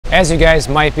As you guys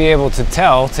might be able to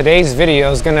tell, today's video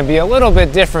is going to be a little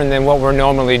bit different than what we're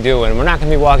normally doing. We're not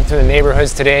going to be walking through the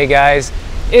neighborhoods today, guys.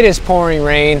 It is pouring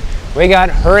rain. We got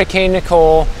Hurricane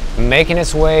Nicole making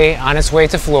its way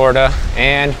to Florida,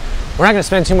 and we're not going to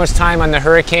spend too much time on the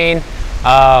hurricane.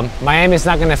 Miami's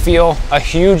not going to feel a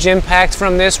huge impact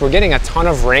from this. We're getting a ton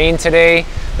of rain today.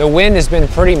 The wind has been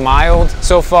pretty mild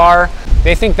so far.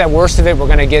 They think that worst of it we're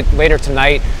going to get later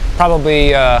tonight,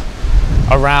 probably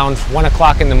around 1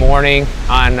 o'clock in the morning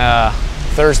on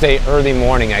Thursday early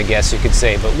morning, I guess you could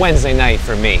say, but Wednesday night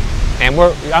for me. And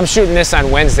I'm shooting this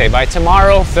on Wednesday. By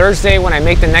tomorrow, Thursday, when I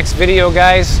make the next video,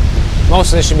 guys,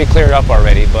 most of this should be cleared up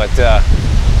already. But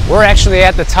we're actually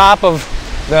at the top of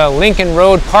the Lincoln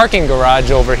Road parking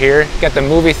garage over here. Got the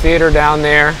movie theater down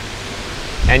there,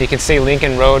 and you can see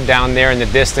Lincoln Road down there in the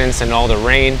distance and all the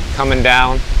rain coming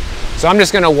down. So I'm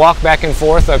just gonna walk back and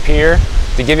forth up here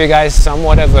to give you guys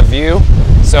somewhat of a view.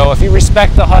 So if you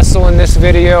respect the hustle in this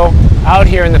video, out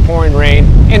here in the pouring rain,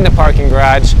 in the parking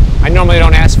garage, I normally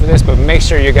don't ask for this, but make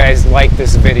sure you guys like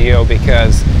this video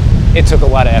because it took a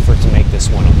lot of effort to make this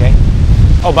one, okay?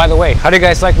 Oh, by the way, how do you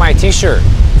guys like my t-shirt?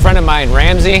 A friend of mine,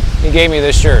 Ramsey, he gave me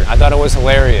this shirt. I thought it was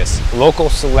hilarious. Local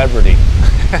celebrity.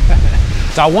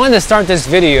 So I wanted to start this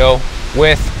video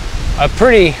with a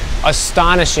pretty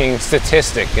astonishing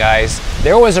statistic, guys.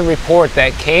 There was a report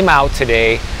that came out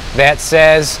today that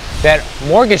says that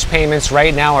mortgage payments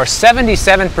right now are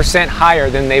 77% higher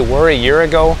than they were a year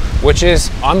ago, which is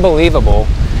unbelievable.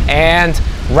 And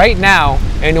right now,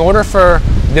 in order for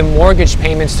the mortgage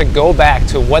payments to go back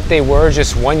to what they were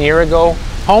just 1 year ago,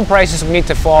 home prices need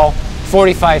to fall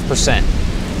 45%.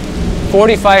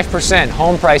 45%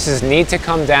 home prices need to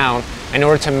come down in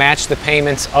order to match the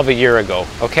payments of a year ago,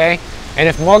 okay? And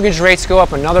if mortgage rates go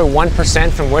up another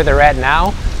 1% from where they're at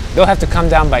now, they'll have to come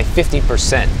down by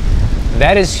 50%.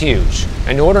 That is huge.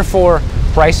 In order for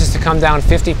prices to come down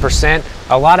 50%,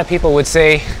 a lot of people would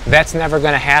say that's never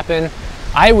going to happen.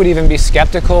 I would even be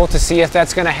skeptical to see if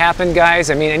that's going to happen, guys.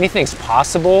 I mean, anything's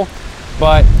possible,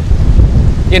 but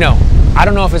you know, I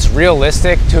don't know if it's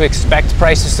realistic to expect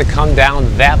prices to come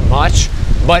down that much,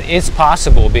 but it's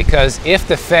possible because if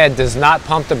the Fed does not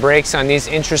pump the brakes on these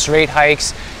interest rate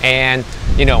hikes and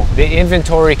you know, the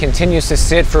inventory continues to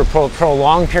sit for a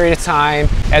prolonged period of time,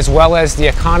 as well as the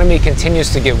economy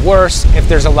continues to get worse, if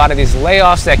there's a lot of these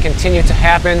layoffs that continue to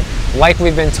happen, like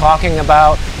we've been talking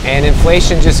about, and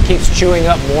inflation just keeps chewing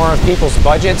up more of people's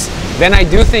budgets, then I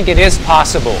do think it is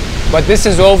possible. But this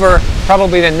is over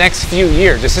probably the next few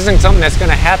years. This isn't something that's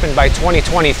going to happen by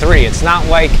 2023. It's not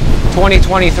like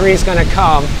 2023 is going to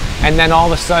come and then all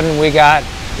of a sudden we got,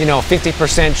 you know,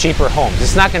 50% cheaper homes.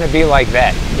 It's not going to be like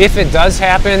that. If it does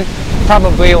happen,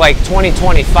 probably like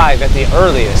 2025 at the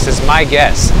earliest is my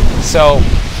guess. So,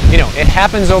 you know, it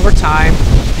happens over time.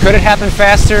 Could it happen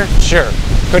faster? Sure.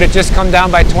 Could it just come down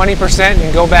by 20%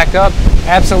 and go back up?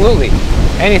 Absolutely.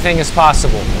 Anything is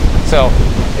possible. So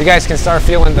you guys can start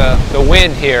feeling the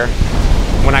wind here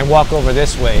when I walk over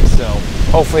this way. So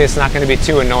hopefully it's not going to be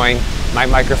too annoying. My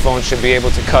microphone should be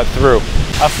able to cut through.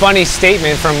 A funny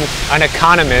statement from an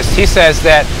economist. He says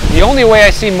that the only way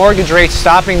I see mortgage rates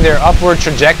stopping their upward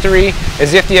trajectory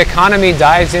is if the economy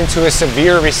dives into a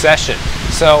severe recession.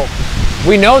 So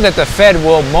we know that the Fed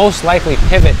will most likely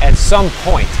pivot at some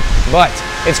point, but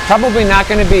it's probably not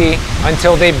going to be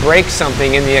until they break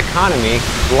something in the economy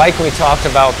like we talked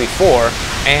about before.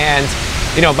 And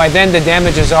you know, by then the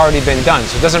damage has already been done,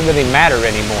 so it doesn't really matter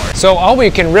anymore. So all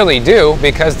we can really do,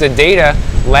 because the data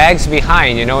lags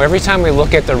behind, you know, every time we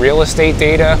look at the real estate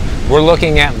data, we're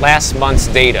looking at last month's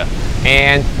data.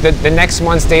 And the next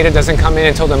month's data doesn't come in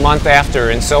until the month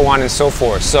after, and so on and so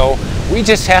forth. So we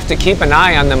just have to keep an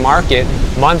eye on the market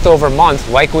month over month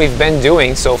like we've been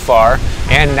doing so far.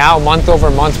 And now month over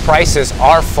month prices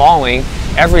are falling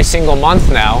every single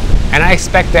month now. And I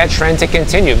expect that trend to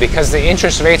continue because the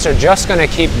interest rates are just going to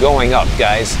keep going up,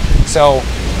 guys. So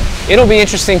it'll be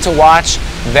interesting to watch,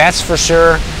 that's for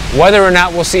sure. Whether or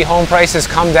not we'll see home prices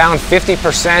come down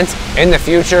 50% in the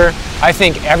future, I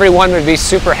think everyone would be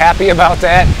super happy about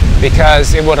that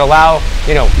because it would allow,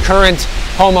 you know, current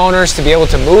homeowners to be able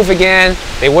to move again.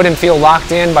 They wouldn't feel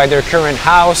locked in by their current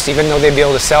house, even though they'd be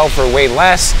able to sell for way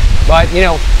less. But, you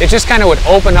know, it just kind of would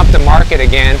open up the market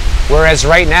again, whereas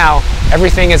right now,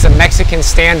 everything is a Mexican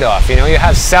standoff. You know, you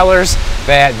have sellers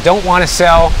that don't want to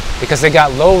sell because they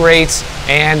got low rates,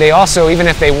 and they also, even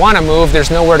if they want to move, there's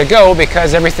nowhere to go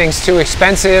because everything's too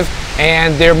expensive,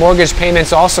 and their mortgage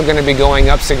payment's also going to be going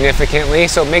up significantly,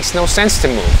 so it makes no sense to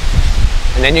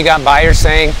move. And then you got buyers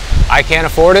saying, I can't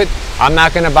afford it, I'm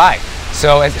not going to buy.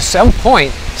 So at some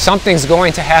point, something's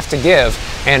going to have to give,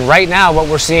 and right now what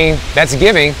we're seeing that's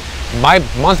giving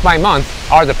month by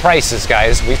month are the prices,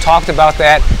 guys. We talked about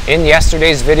that in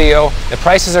yesterday's video. The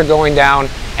prices are going down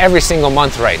every single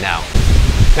month right now.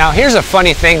 Now, here's a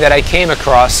funny thing that I came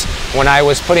across when I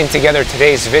was putting together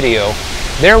today's video.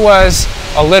 There was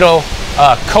a little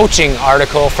coaching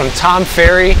article from Tom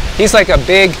Ferry. He's like a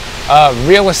big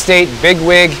real estate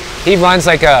bigwig. He runs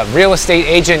like a real estate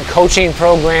agent coaching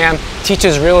program,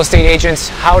 teaches real estate agents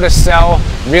how to sell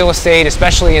real estate,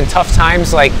 especially in tough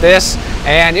times like this.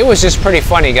 And it was just pretty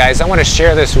funny, guys. I want to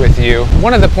share this with you.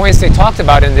 One of the points they talked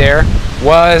about in there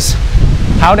was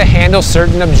how to handle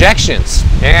certain objections.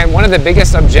 And one of the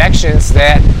biggest objections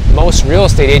that most real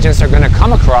estate agents are going to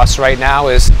come across right now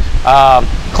is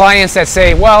clients that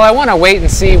say, well, I want to wait and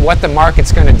see what the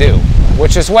market's going to do,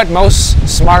 which is what most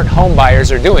smart home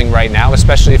buyers are doing right now,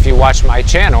 especially if you watch my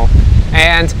channel.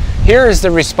 And here is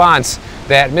the response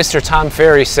that Mr. Tom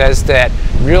Ferry says that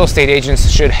real estate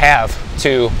agents should have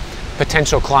to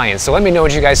potential clients. So let me know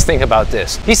what you guys think about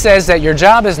this. He says that your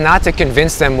job is not to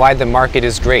convince them why the market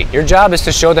is great. Your job is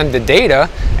to show them the data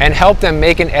and help them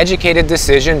make an educated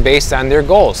decision based on their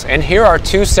goals. And here are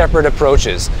two separate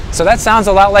approaches. So that sounds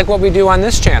a lot like what we do on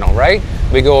this channel, right?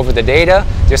 We go over the data,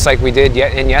 just like we did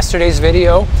in yesterday's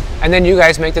video, and then you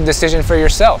guys make the decision for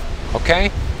yourself, okay?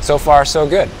 So far, so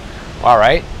good. All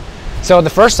right. So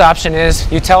the first option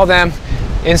is you tell them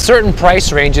in certain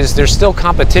price ranges, there's still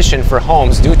competition for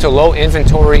homes due to low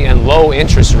inventory and low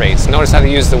interest rates. Notice how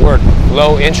they use the word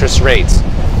low interest rates.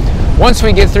 Once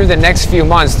we get through the next few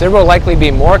months, there will likely be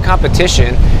more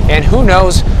competition, and who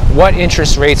knows what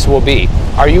interest rates will be.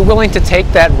 Are you willing to take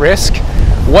that risk?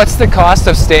 What's the cost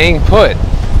of staying put?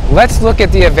 Let's look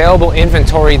at the available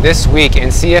inventory this week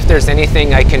and see if there's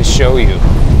anything I can show you.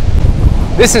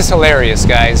 This is hilarious,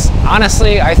 guys.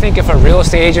 Honestly, I think if a real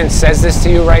estate agent says this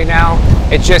to you right now,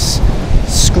 it just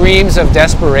screams of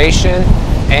desperation.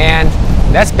 And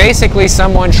that's basically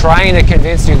someone trying to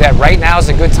convince you that right now is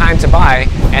a good time to buy,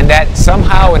 and that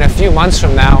somehow in a few months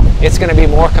from now, it's going to be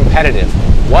more competitive.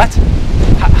 What?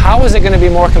 How is it going to be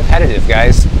more competitive,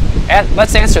 guys?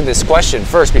 Let's answer this question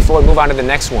first before we move on to the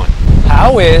next one.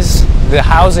 How is the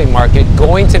housing market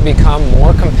going to become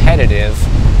more competitive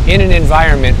in an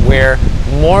environment where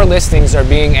more listings are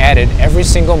being added every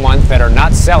single month that are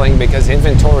not selling because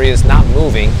inventory is not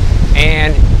moving,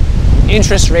 and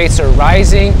interest rates are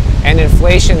rising, and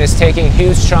inflation is taking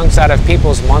huge chunks out of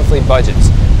people's monthly budgets?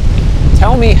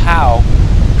 Tell me how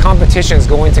competition is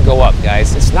going to go up,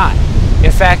 guys. It's not.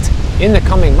 In fact, in the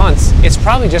coming months, it's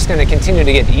probably just going to continue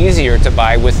to get easier to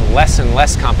buy with less and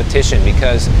less competition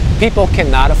because people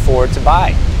cannot afford to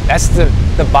buy. That's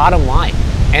the bottom line.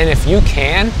 And if you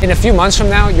can, in a few months from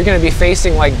now, you're going to be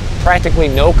facing like practically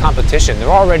no competition. There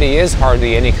already is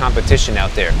hardly any competition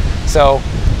out there. So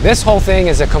this whole thing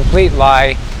is a complete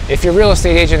lie. If your real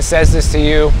estate agent says this to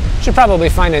you, you should probably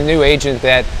find a new agent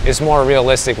that is more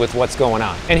realistic with what's going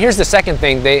on. And here's the second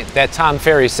thing that Tom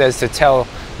Ferry says to tell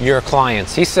your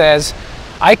clients. He says,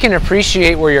 I can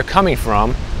appreciate where you're coming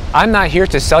from. I'm not here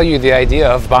to sell you the idea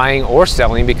of buying or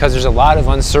selling because there's a lot of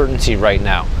uncertainty right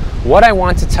now. What I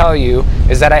want to tell you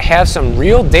is that I have some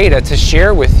real data to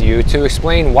share with you to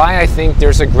explain why I think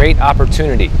there's a great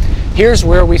opportunity. Here's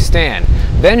where we stand.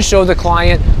 Then show the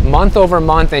client month over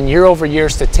month and year over year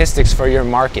statistics for your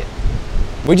market.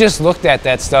 We just looked at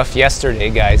that stuff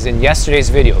yesterday, guys, in yesterday's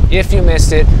video. If you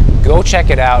missed it, go check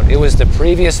it out. It was the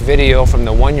previous video from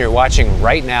the one you're watching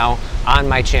right now on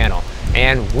my channel.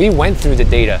 And we went through the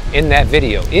data in that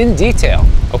video in detail,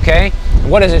 okay?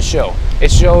 What does it show?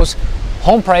 It shows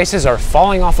home prices are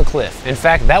falling off a cliff. In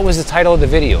fact, that was the title of the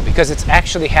video because it's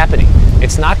actually happening.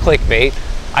 It's not clickbait.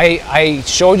 I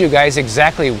showed you guys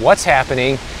exactly what's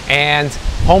happening, and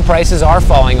home prices are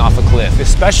falling off a cliff,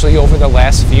 especially over the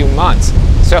last few months.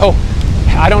 So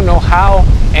I don't know how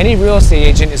any real estate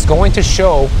agent is going to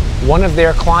show one of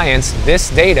their clients this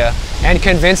data and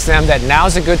convince them that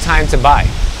now's a good time to buy.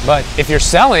 But if you're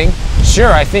selling,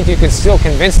 sure, I think you could still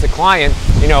convince the client,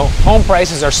 you know, home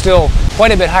prices are still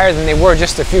quite a bit higher than they were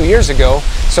just a few years ago.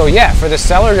 So yeah, for the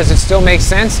seller, does it still make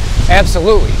sense?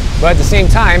 Absolutely. But at the same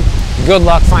time, good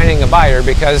luck finding a buyer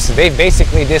because they've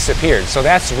basically disappeared. So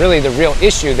that's really the real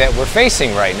issue that we're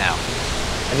facing right now.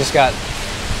 I just got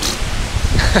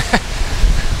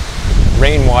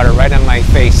rainwater right on my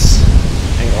face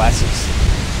and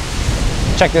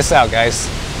glasses. Check this out, guys.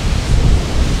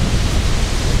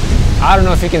 I don't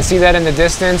know if you can see that in the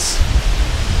distance.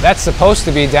 That's supposed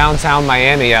to be downtown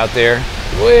Miami out there,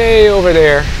 way over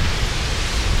there.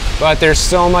 But there's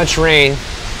so much rain,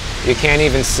 you can't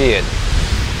even see it.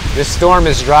 This storm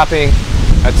is dropping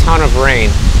a ton of rain.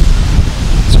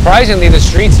 Surprisingly, the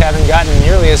streets haven't gotten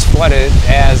nearly as flooded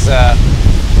as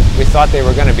we thought they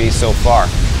were going to be so far.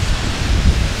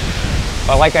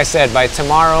 But like I said, by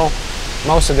tomorrow,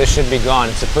 most of this should be gone.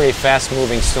 It's a pretty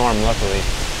fast-moving storm, luckily.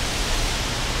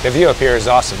 The view up here is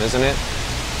awesome, isn't it?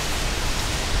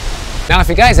 Now, if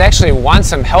you guys actually want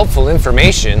some helpful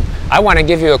information, I want to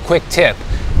give you a quick tip.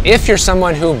 If you're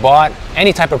someone who bought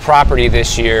any type of property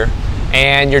this year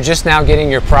and you're just now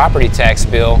getting your property tax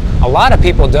bill, a lot of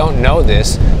people don't know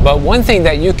this, but one thing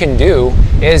that you can do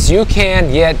is you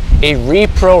can get a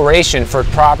reproration for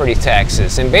property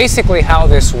taxes. And basically how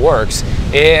this works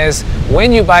is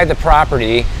when you buy the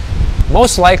property,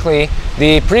 most likely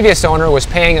the previous owner was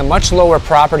paying a much lower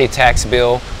property tax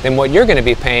bill than what you're going to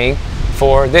be paying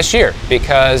for this year,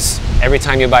 because every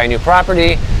time you buy a new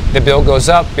property, the bill goes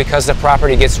up because the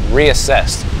property gets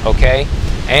reassessed, okay?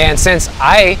 And since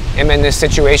I am in this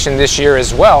situation this year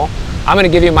as well, I'm going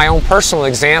to give you my own personal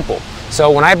example.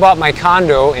 So when I bought my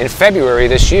condo in February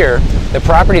this year, the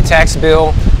property tax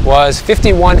bill was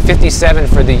 $51.57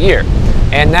 for the year.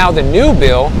 And now the new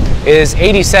bill is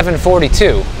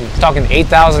 $87.42. I'm talking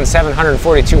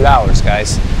 $8,742,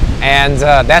 guys. And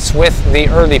that's with the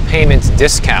early payment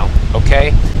discount,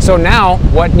 okay? So now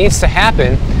what needs to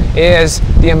happen is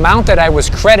the amount that I was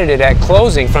credited at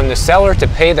closing from the seller to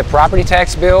pay the property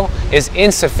tax bill is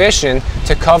insufficient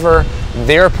to cover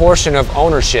their portion of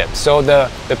ownership. So the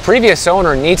previous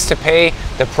owner needs to pay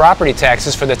the property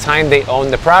taxes for the time they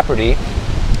own the property.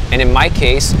 And in my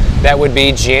case, that would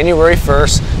be January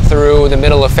 1st through the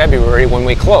middle of February when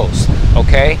we close,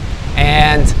 okay?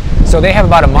 And so they have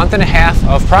about a month and a half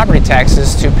of property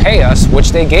taxes to pay us,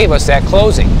 which they gave us at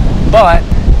closing. But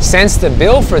since the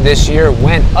bill for this year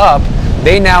went up,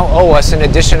 they now owe us an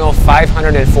additional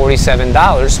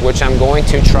 $547, which I'm going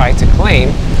to try to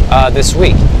claim this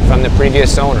week from the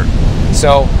previous owner.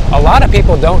 So a lot of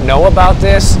people don't know about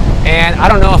this, and I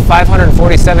don't know if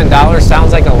 $547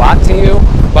 sounds like a lot to you,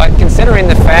 but considering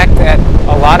the fact that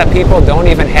a lot of people don't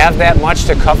even have that much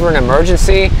to cover an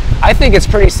emergency, I think it's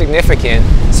pretty significant.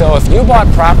 So if you bought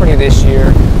property this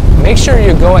year, make sure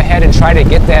you go ahead and try to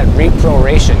get that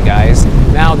reproration, guys.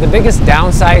 Now, the biggest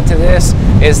downside to this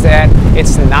is that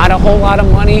it's not a whole lot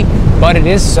of money, but it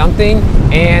is something.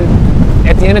 And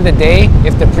at the end of the day,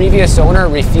 if the previous owner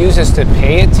refuses to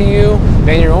pay it to you,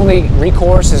 then your only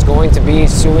recourse is going to be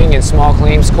suing in small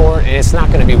claims court, and it's not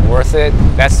going to be worth it.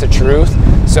 That's the truth.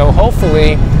 So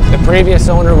hopefully the previous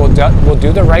owner will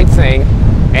do the right thing.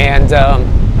 And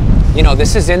you know,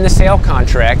 this is in the sale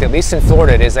contract, at least in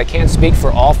Florida it is. I can't speak for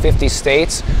all 50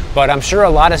 states, but I'm sure a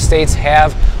lot of states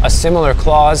have a similar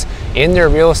clause in their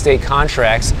real estate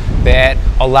contracts that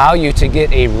allow you to get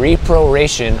a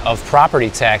reproration of property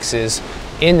taxes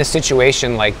in the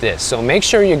situation like this. So make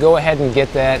sure you go ahead and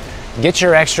get that. Get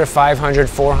your extra $500,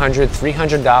 $400,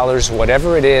 $300,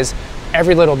 whatever it is.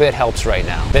 Every little bit helps right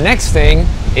now. The next thing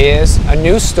is a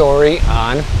news story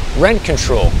on rent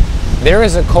control. There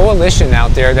is a coalition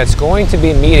out there that's going to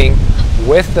be meeting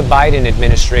with the Biden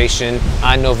administration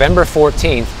on November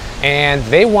 14th, and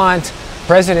they want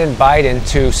President Biden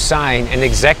to sign an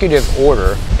executive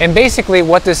order. And basically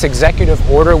what this executive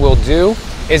order will do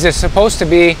is it's supposed to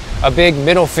be a big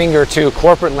middle finger to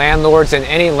corporate landlords and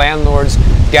any landlords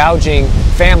gouging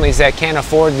families that can't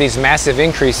afford these massive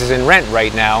increases in rent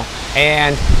right now.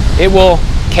 And it will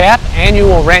cap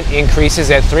annual rent increases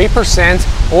at 3%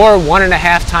 or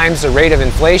 1.5 times the rate of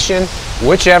inflation,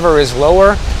 whichever is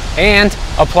lower, and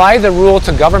apply the rule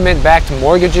to government-backed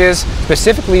mortgages,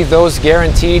 specifically those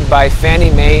guaranteed by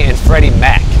Fannie Mae and Freddie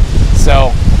Mac.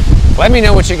 So let me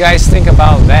know what you guys think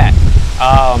about that.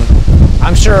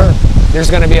 I'm sure there's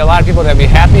going to be a lot of people that will be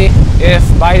happy if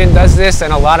Biden does this,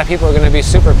 and a lot of people are going to be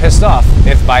super pissed off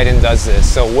if Biden does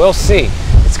this. So we'll see.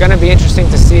 It's going to be interesting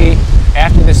to see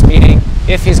after this meeting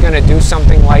if he's going to do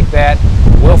something like that.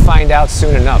 We'll find out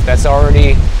soon enough. That's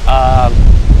already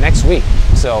next week.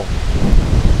 So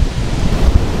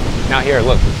now here,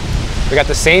 look, we got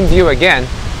the same view again,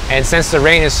 and since the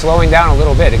rain is slowing down a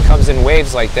little bit, it comes in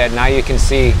waves like that. Now you can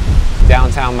see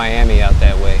downtown Miami out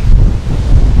that way.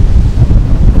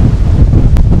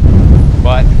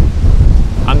 But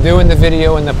I'm doing the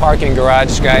video in the parking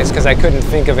garage, guys, because I couldn't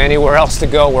think of anywhere else to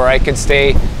go where I could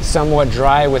stay somewhat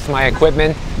dry with my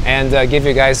equipment and give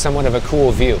you guys somewhat of a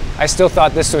cool view. I still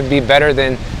thought this would be better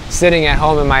than sitting at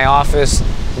home in my office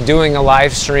doing a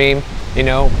live stream. You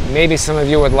know, maybe some of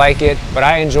you would like it, but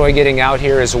I enjoy getting out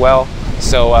here as well.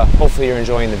 So hopefully you're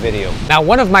enjoying the video. Now,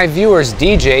 one of my viewers,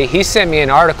 DJ, he sent me an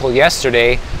article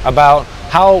yesterday about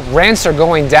how rents are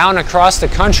going down across the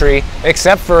country,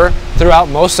 except for throughout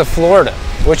most of Florida,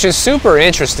 which is super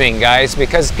interesting, guys,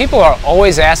 because people are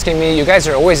always asking me, you guys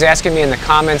are always asking me in the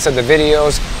comments of the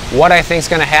videos, what I think is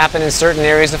going to happen in certain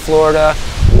areas of Florida,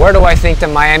 where do I think the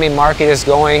Miami market is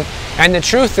going? And the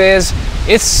truth is,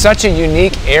 it's such a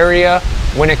unique area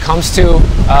when it comes to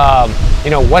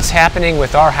what's happening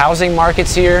with our housing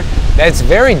markets here, that it's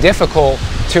very difficult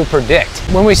to predict.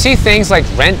 When we see things like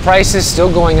rent prices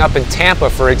still going up in Tampa,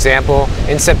 for example,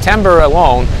 in September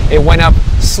alone, it went up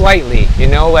slightly,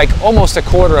 like almost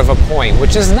 1/4 of a point,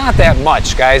 which is not that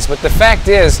much, guys, but the fact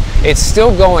is, it's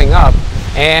still going up.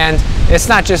 And it's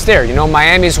not just there,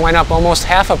 Miami's went up almost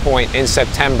 1/2 point in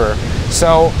September.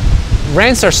 So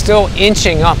rents are still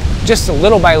inching up just a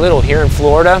little by little here in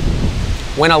Florida,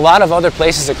 when a lot of other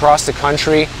places across the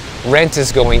country, rent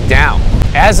is going down.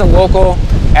 As a local,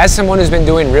 as someone who's been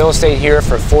doing real estate here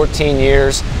for 14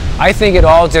 years, I think it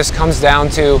all just comes down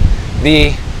to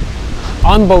the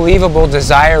unbelievable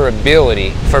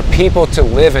desirability for people to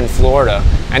live in Florida.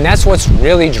 And that's what's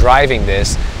really driving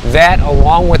this. That,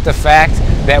 along with the fact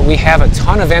that we have a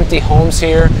ton of empty homes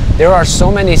here. There are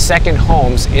so many second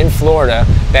homes in Florida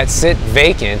that sit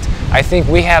vacant. I think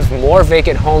we have more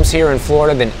vacant homes here in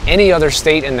Florida than any other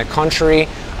state in the country.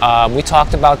 We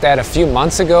talked about that a few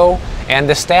months ago, and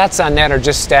the stats on that are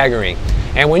just staggering.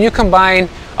 And when you combine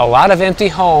a lot of empty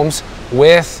homes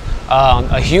with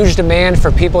a huge demand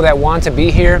for people that want to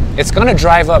be here, it's going to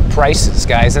drive up prices,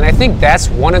 guys. And I think that's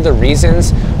one of the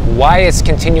reasons why it's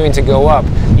continuing to go up,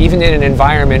 even in an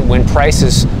environment when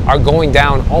prices are going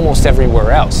down almost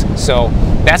everywhere else. So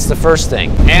that's the first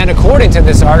thing. And according to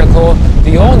this article,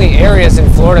 the only areas in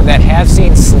Florida that have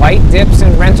seen slight dips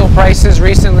in rental prices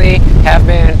recently have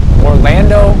been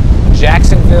Orlando,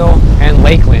 Jacksonville, and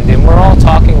Lakeland. And we're all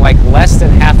talking like less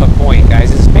than 1/2 point,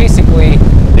 guys. It's basically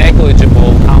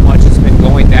negligible how much it's been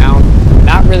going down.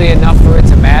 Not really enough for it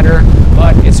to matter,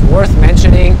 but it's worth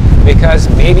mentioning because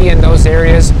maybe in those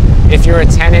areas, if you're a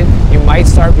tenant, you might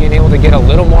start being able to get a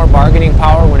little more bargaining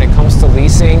power when it comes to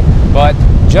leasing. But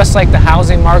just like the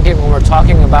housing market, when we're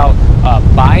talking about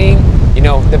buying,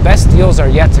 the best deals are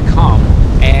yet to come.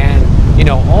 And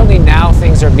only now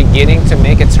things are beginning to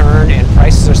make a turn and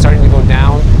prices are starting to go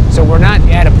down. So we're not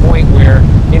at a point where,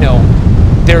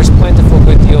 there's plentiful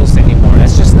good deals anymore.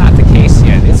 That's just not the case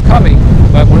yet. It's coming,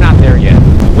 but we're not there yet.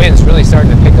 The wind's really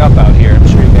starting to pick up out here. I'm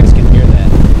sure you guys can hear that.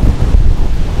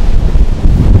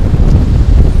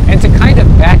 And to kind of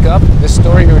back up the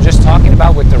story we were just talking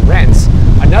about with the rents,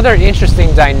 another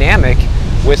interesting dynamic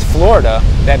with Florida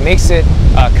that makes it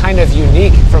kind of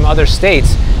unique from other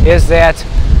states is that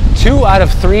 2 out of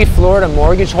 3 Florida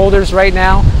mortgage holders right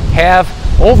now have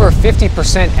over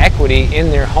 50% equity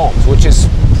in their homes, which is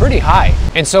pretty high.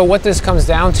 And so what this comes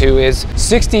down to is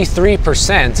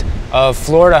 63% of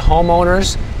Florida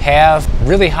homeowners have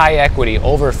really high equity,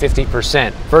 over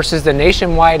 50%, versus the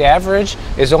nationwide average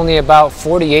is only about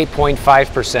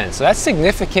 48.5%. So that's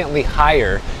significantly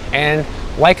higher. And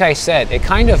like I said, it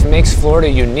kind of makes Florida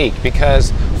unique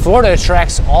because Florida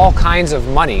attracts all kinds of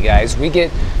money, guys. We get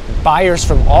buyers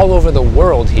from all over the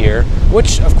world here,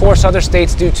 which of course other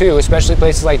states do too, especially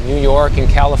places like New York and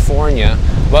California.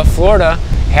 But Florida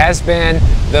has been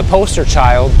the poster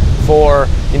child for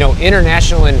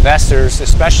international investors,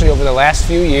 especially over the last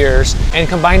few years. And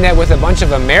combine that with a bunch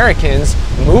of Americans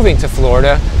moving to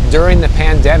Florida during the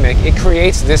pandemic, it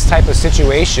creates this type of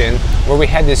situation where we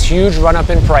had this huge run up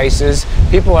in prices.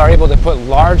 People are able to put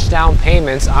large down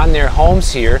payments on their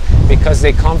homes here because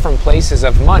they come from places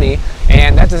of money,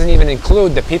 and that doesn't even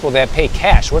include the people that pay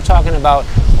cash. We're talking about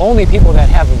only people that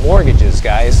have mortgages,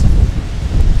 guys.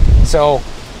 So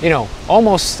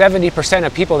almost 70%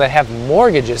 of people that have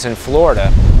mortgages in Florida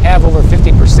have over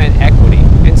 50% equity.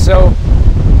 And so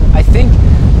I think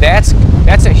that's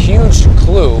a huge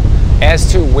clue as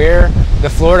to where the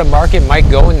Florida market might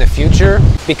go in the future,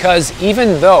 because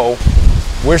even though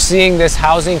we're seeing this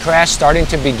housing crash starting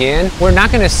to begin, we're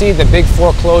not going to see the big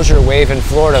foreclosure wave in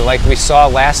Florida like we saw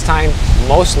last time,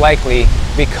 most likely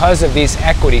because of these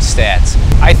equity stats.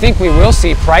 I think we will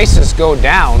see prices go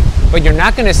down, but you're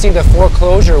not going to see the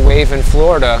foreclosure wave in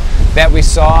Florida that we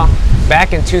saw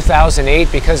back in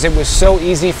 2008 because it was so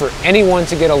easy for anyone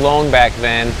to get a loan back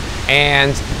then.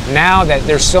 And now that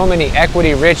there's so many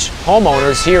equity-rich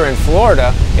homeowners here in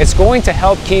Florida, it's going to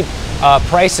help keep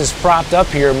prices propped up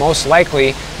here, most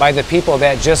likely by the people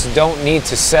that just don't need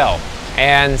to sell.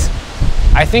 And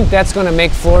I think that's going to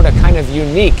make Florida kind of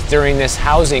unique during this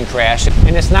housing crash,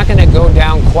 and it's not going to go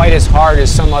down quite as hard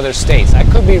as some other states. I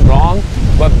could be wrong,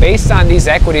 but based on these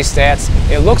equity stats,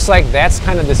 it looks like that's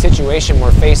kind of the situation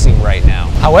we're facing right now.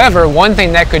 However, one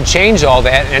thing that could change all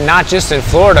that, and not just in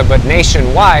Florida but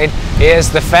nationwide,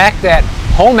 is the fact that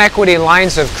home equity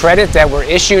lines of credit that were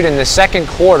issued in the second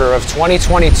quarter of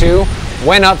 2022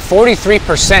 went up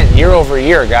 43% year over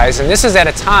year, guys. And this is at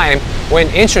a time when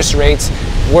interest rates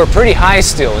were pretty high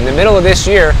still. In the middle of this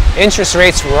year, interest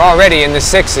rates were already in the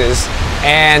 6s,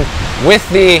 and with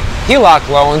the HELOC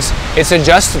loans, it's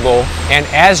adjustable, and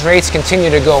as rates continue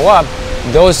to go up,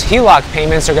 those HELOC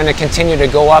payments are going to continue to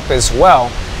go up as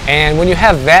well. And when you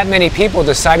have that many people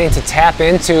deciding to tap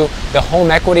into the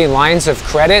home equity lines of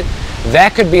credit,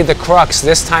 that could be the crux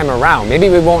this time around. Maybe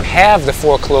we won't have the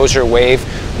foreclosure wave.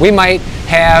 We might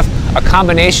have a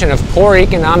combination of poor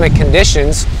economic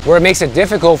conditions where it makes it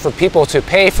difficult for people to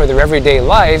pay for their everyday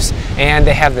lives, and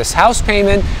they have this house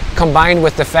payment combined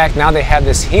with the fact now they have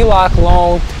this HELOC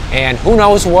loan and who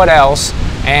knows what else,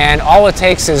 and all it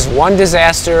takes is one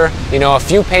disaster, you know, a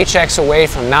few paychecks away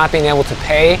from not being able to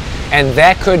pay, and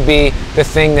that could be the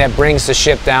thing that brings the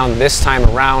ship down this time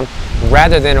around,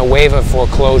 rather than a wave of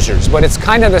foreclosures. But it's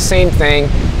kind of the same thing,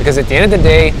 because at the end of the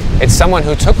day, it's someone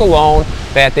who took a loan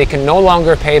that they can no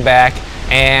longer pay back,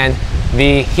 and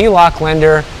the HELOC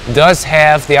lender does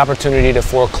have the opportunity to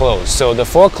foreclose. So the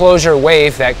foreclosure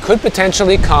wave that could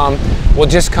potentially come will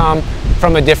just come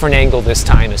from a different angle this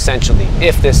time, essentially,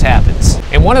 if this happens.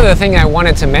 And one other thing I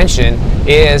wanted to mention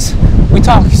is we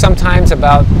talk sometimes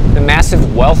about the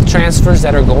massive wealth transfers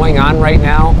that are going on right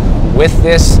now with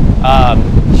this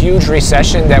huge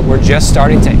recession that we're just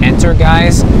starting to enter,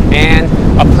 guys. And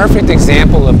a perfect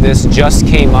example of this just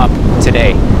came up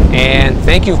today. And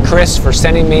thank you, Chris, for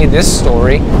sending me this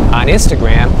story on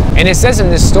Instagram. And it says in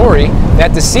this story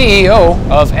that the CEO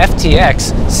of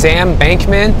FTX, Sam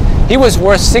Bankman, he was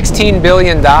worth $16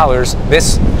 billion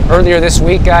earlier this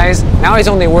week, guys. Now he's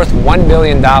only worth $1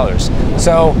 billion.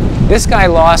 So this guy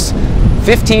lost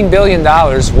 $15 billion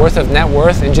worth of net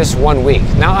worth in just 1 week.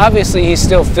 Now, obviously, he's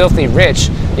still filthy rich.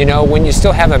 You know, when you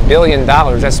still have $1 billion,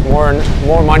 that's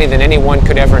more money than anyone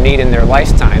could ever need in their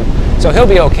lifetime. So he'll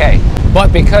be okay.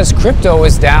 But because crypto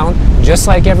is down, just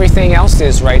like everything else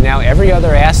is right now, every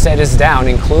other asset is down,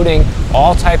 including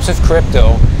all types of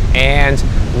crypto. And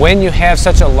when you have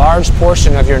such a large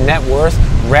portion of your net worth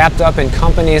wrapped up in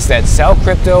companies that sell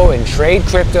crypto and trade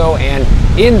crypto and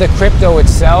in the crypto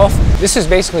itself, this is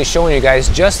basically showing you guys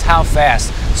just how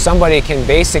fast somebody can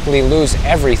basically lose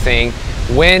everything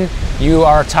when you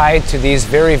are tied to these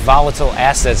very volatile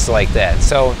assets like that.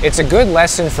 So it's a good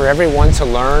lesson for everyone to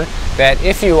learn that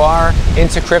if you are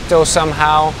into crypto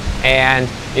somehow and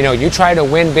you try to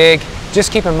win big,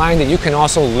 just keep in mind that you can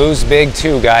also lose big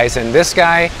too, guys. And this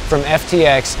guy from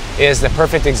FTX is the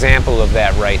perfect example of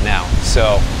that right now.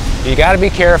 So you got to be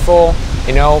careful.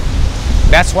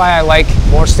 That's why I like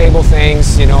more stable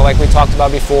things, like we talked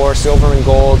about before, silver and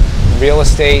gold, real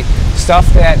estate, stuff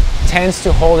that tends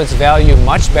to hold its value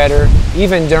much better,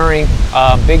 even during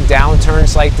big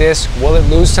downturns like this. Will it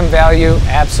lose some value?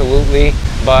 Absolutely,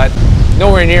 but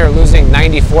nowhere near losing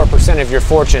 94% of your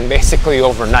fortune basically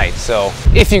overnight. So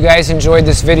if you guys enjoyed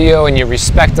this video and you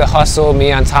respect the hustle,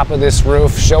 me on top of this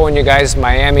roof, showing you guys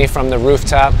Miami from the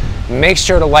rooftop, make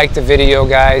sure to like the video,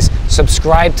 guys.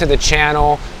 Subscribe to the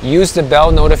channel. Use the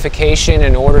bell notification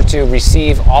in order to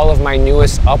receive all of my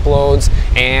newest uploads.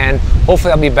 And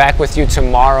hopefully I'll be back with you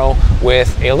tomorrow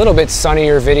with a little bit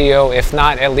sunnier video, if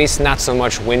not, at least not so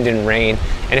much wind and rain.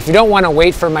 And if you don't want to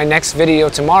wait for my next video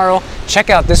tomorrow, check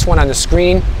out this one on the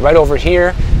screen right over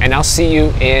here, and I'll see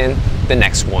you in the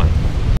next one.